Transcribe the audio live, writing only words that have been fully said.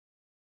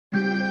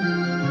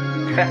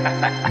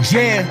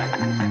Yeah.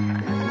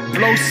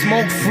 Blow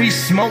smoke, free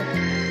smoke.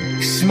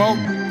 Smoke.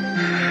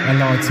 I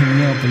lost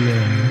me up a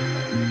little,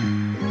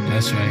 man.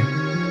 That's right.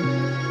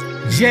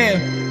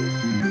 Yeah.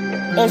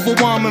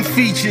 Overwhelming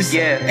features,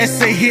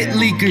 SA hit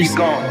leakers,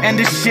 and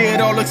this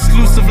shit all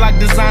exclusive like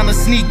designer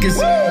sneakers.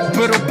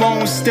 Brittle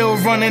bones still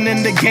running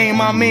in the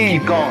game I'm in.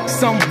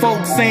 Some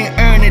folks ain't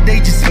earned it, they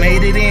just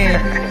made it in.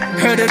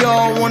 Heard it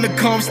all when it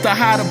comes to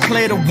how to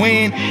play to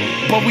win,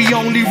 but we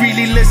only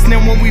really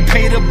listening when we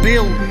pay the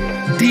bill.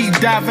 Deep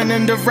diving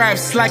into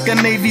raps like a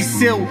Navy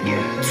SEAL.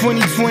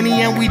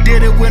 2020 and we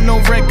did it with no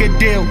record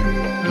deal.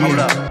 Hold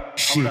up.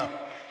 Shit.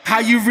 How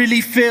you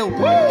really feel?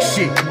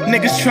 Shit,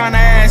 niggas tryna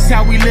ask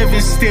how we living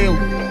still.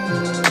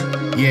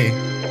 Yeah,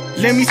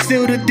 let me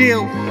seal the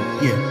deal.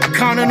 Yeah,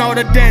 counting all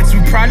the debts,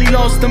 we probably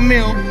lost a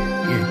meal.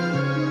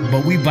 Yeah,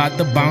 but we bout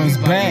to bounce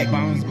back.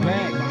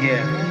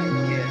 Yeah.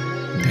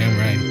 Damn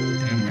right.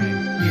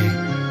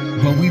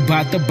 Yeah, but we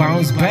bout to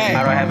bounce back.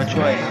 I don't have a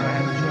choice.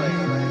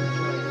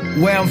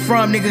 Where I'm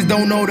from, niggas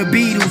don't know the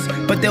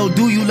Beatles, but they'll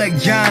do you like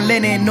John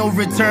Lennon. No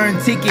return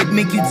ticket,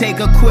 make you take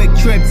a quick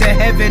trip to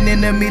heaven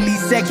in a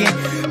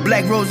millisecond.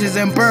 Black roses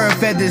and bird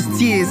feathers,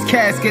 tears,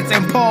 caskets,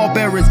 and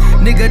pallbearers.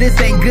 Nigga, this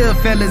ain't good,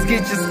 fellas.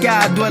 Get your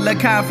sky dweller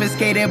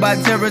confiscated by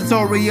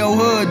territorial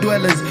hood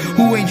dwellers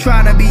who ain't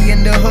tryna be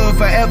in the hood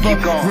forever.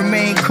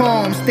 Remain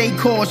calm, stay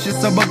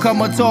cautious, or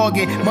become a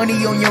target.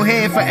 Money on your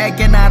head for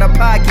acting out of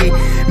pocket.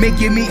 Make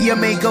you meet your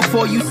maker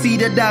before you see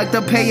the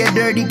doctor. Pay a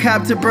dirty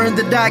cop to burn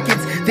the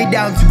dockets. They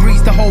down to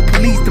grease the whole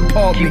police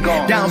department.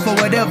 Down for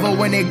whatever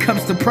when it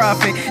comes to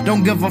profit.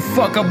 Don't give a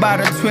fuck about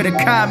a Twitter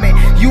comment.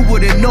 You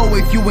wouldn't know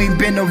if you ain't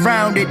been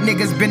around it.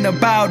 Niggas been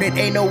about it.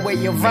 Ain't no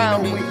way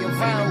around it.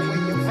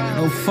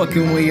 No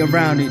fucking way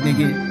around it,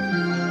 nigga.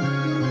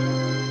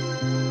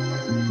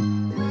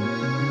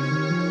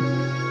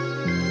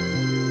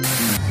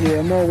 Yeah,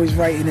 I'm always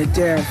writing it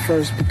down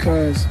first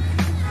because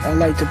I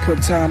like to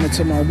put time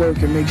into my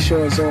work and make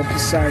sure it's all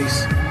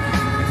precise.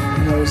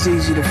 You know, it's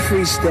easy to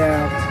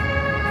freestyle.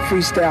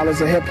 Freestyle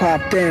is a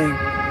hip-hop thing,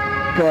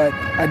 but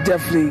I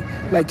definitely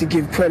like to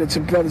give credit to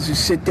brothers who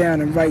sit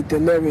down and write the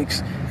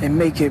lyrics and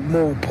make it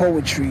more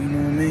poetry, you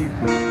know what I mean?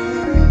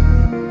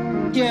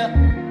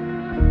 Yeah.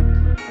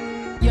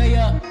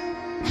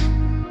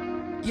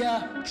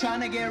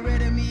 Trying to get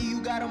rid of me,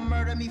 you gotta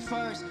murder me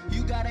first.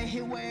 You gotta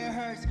hit where it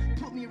hurts,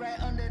 put me right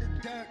under the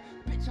dirt.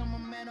 Bitch, I'm a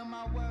man of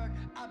my word.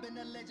 I've been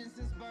a legend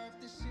since birth.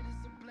 This shit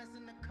is a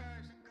blessing, a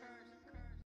curse.